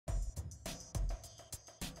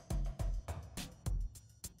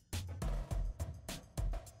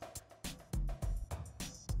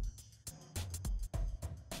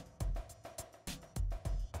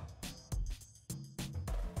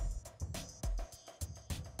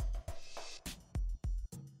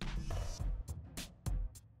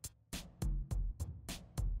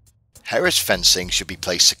Harris fencing should be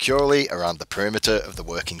placed securely around the perimeter of the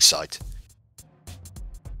working site.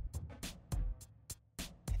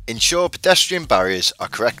 Ensure pedestrian barriers are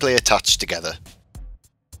correctly attached together.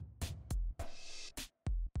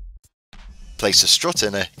 Place a strut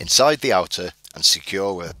inner inside the outer and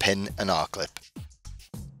secure with a pin and R-clip.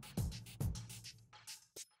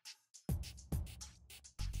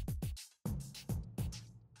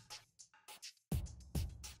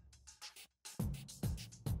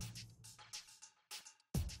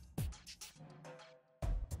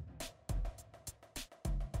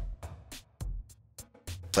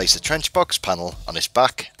 Place the trench box panel on its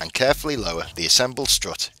back and carefully lower the assembled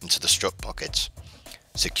strut into the strut pockets.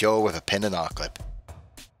 Secure with a pin and R-clip.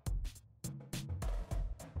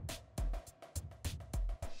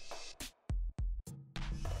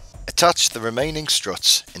 Attach the remaining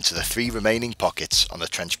struts into the 3 remaining pockets on the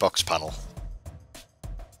trench box panel.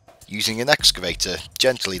 Using an excavator,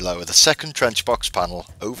 gently lower the second trench box panel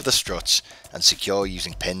over the struts and secure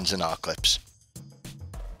using pins and R-clips.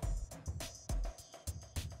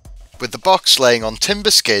 With the box laying on timber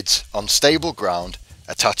skids on stable ground,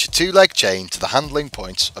 attach a 2-leg chain to the handling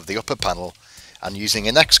points of the upper panel and using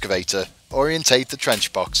an excavator, orientate the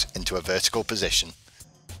trench box into a vertical position.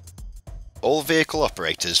 All vehicle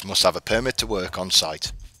operators must have a permit to work on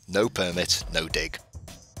site. No permit, no dig.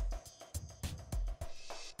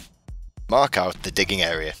 Mark out the digging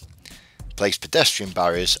area. Place pedestrian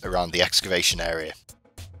barriers around the excavation area.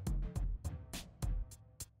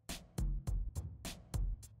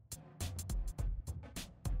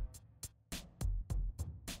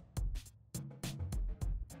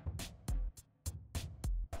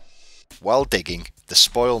 While digging, the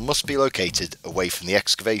spoil must be located away from the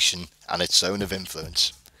excavation and its zone of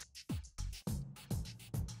influence.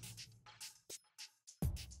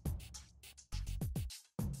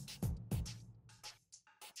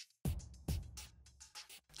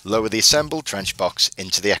 Lower the assembled trench box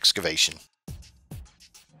into the excavation.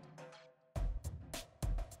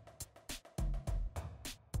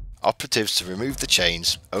 Operatives to remove the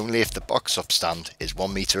chains only if the box upstand is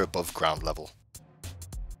 1 meter above ground level.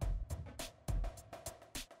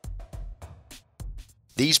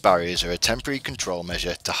 These barriers are a temporary control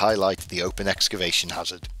measure to highlight the open excavation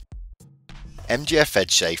hazard. MGF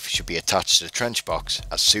edge safe should be attached to the trench box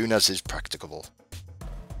as soon as is practicable.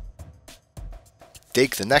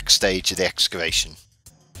 Dig the next stage of the excavation.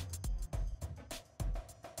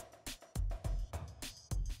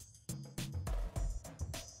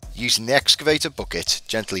 Using the excavator bucket,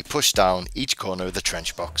 gently push down each corner of the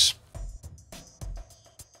trench box.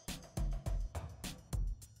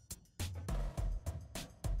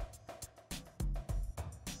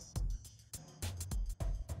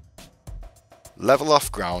 Level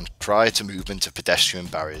off ground prior to movement of pedestrian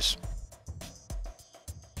barriers.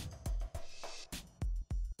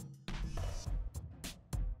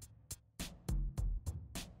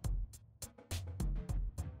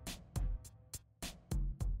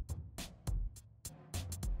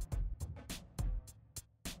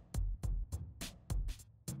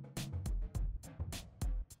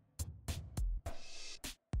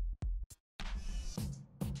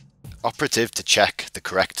 Operative to check the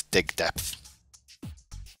correct dig depth.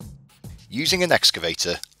 Using an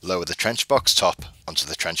excavator, lower the trench box top onto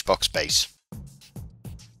the trench box base.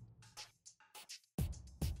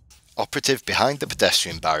 Operative behind the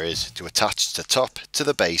pedestrian barriers to attach the top to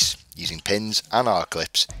the base using pins and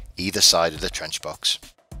R-clips either side of the trench box.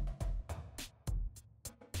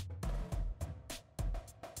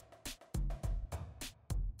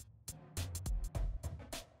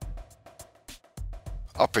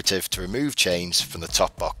 Operative to remove chains from the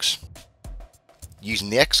top box.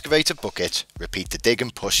 Using the excavator bucket, repeat the dig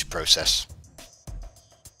and push process.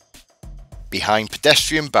 Behind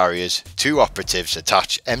pedestrian barriers, 2 operatives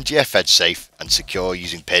attach MGF edge safe and secure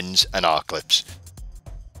using pins and R-clips.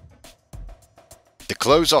 To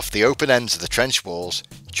close off the open ends of the trench walls,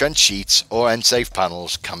 trench sheets or end safe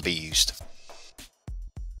panels can be used.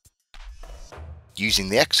 Using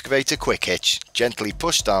the excavator quick hitch, gently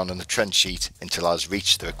push down on the trench sheet until it has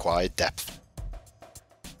reached the required depth.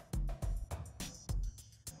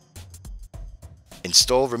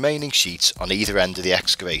 Install remaining sheets on either end of the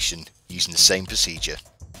excavation using the same procedure.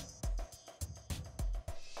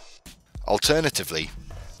 Alternatively,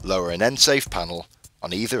 lower an end safe panel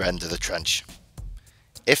on either end of the trench.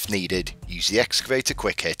 If needed, use the excavator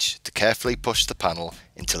quick hitch to carefully push the panel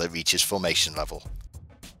until it reaches formation level.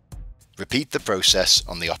 Repeat the process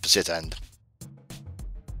on the opposite end.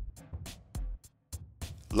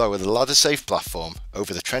 Lower the ladder safe platform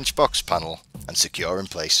over the trench box panel and secure in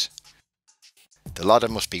place. The ladder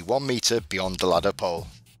must be 1 meter beyond the ladder pole.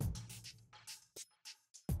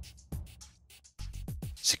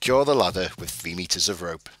 Secure the ladder with 3 meters of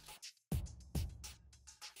rope.